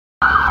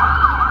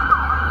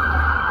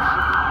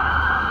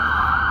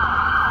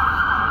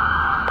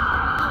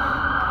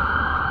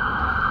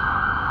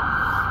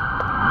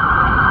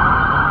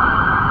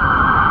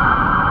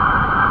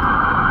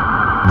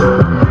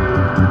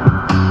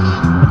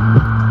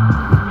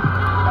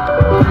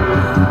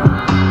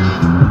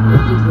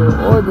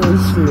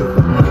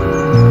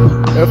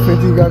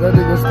50 got that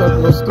nigga stuck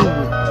real stupid.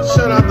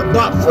 Shout out to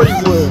Bob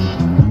Phrases.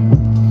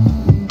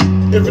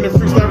 Infinite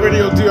Freestyle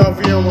Radio,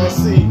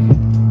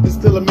 DRVNYC. It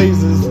still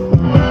amazes.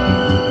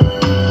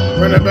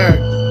 Run it back.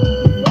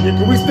 Yeah,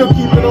 can we still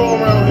keep it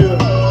on around here?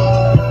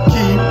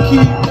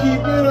 Keep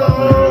it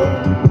on.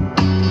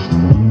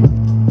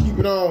 Keep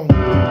it on.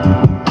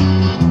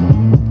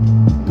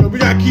 Cause we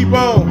gotta keep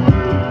on.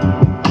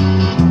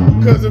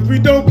 Cause if we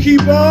don't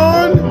keep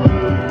on,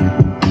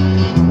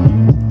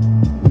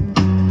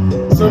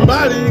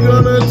 somebody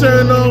gonna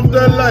turn off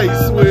the light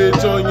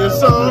switch on your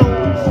song.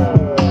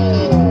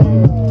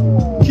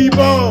 Keep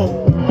on.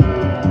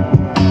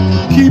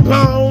 Keep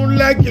on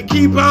like you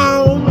keep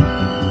on.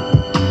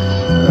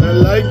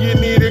 Like you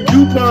need a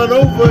coupon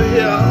over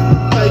here.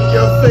 Like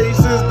your face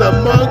is the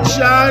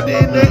mugshot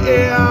in the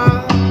air.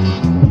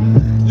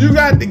 You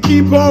got to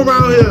keep on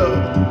around here.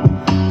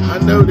 I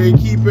know they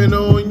keeping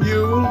on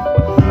you.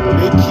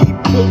 They keep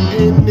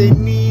putting their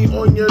knee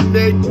on your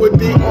neck with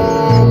their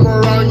arm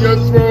around your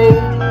throat,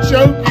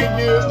 choking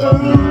you.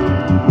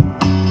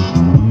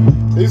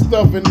 They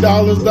stuffing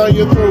dollars down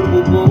your throat,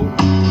 boo-boo.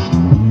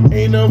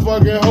 Ain't no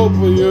fucking hope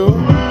for you.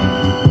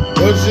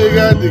 But you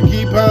got to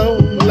keep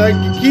on, like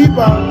you keep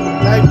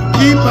on, like you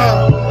keep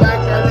on, like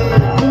I need a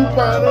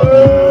coupon.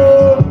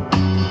 Oh.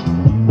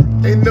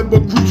 Ain't no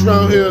but cruise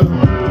round here.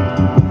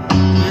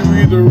 You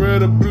either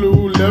red or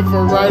blue, left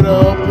or right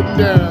or up and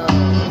down.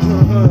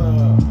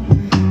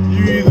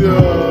 You either a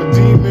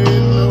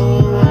demon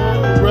or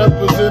a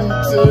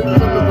representative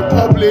from the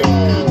Republic.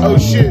 Oh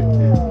shit,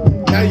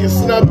 now you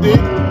snubbed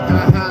it.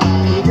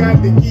 You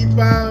got to keep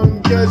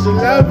on, cause you're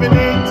loving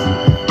it.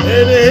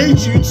 And they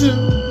hate you too.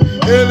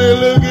 And they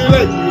looking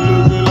like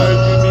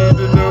you need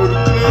to know the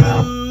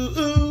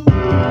clue.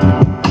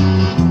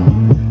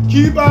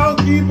 Keep on,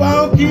 keep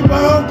on, keep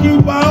on,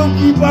 keep on,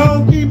 keep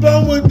on, keep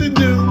on with the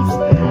news.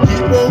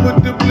 Keep on with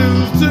the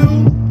blues too.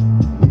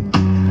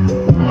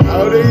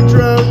 How they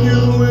drown you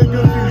in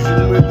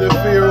confusion with the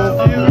fear of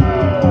you.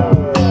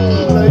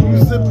 Like you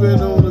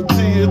sipping on a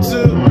tea or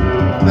two.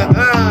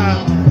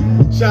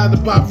 Shout out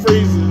to Bob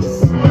Phrases.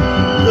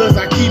 Cause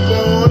I keep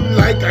on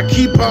like I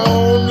keep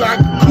on.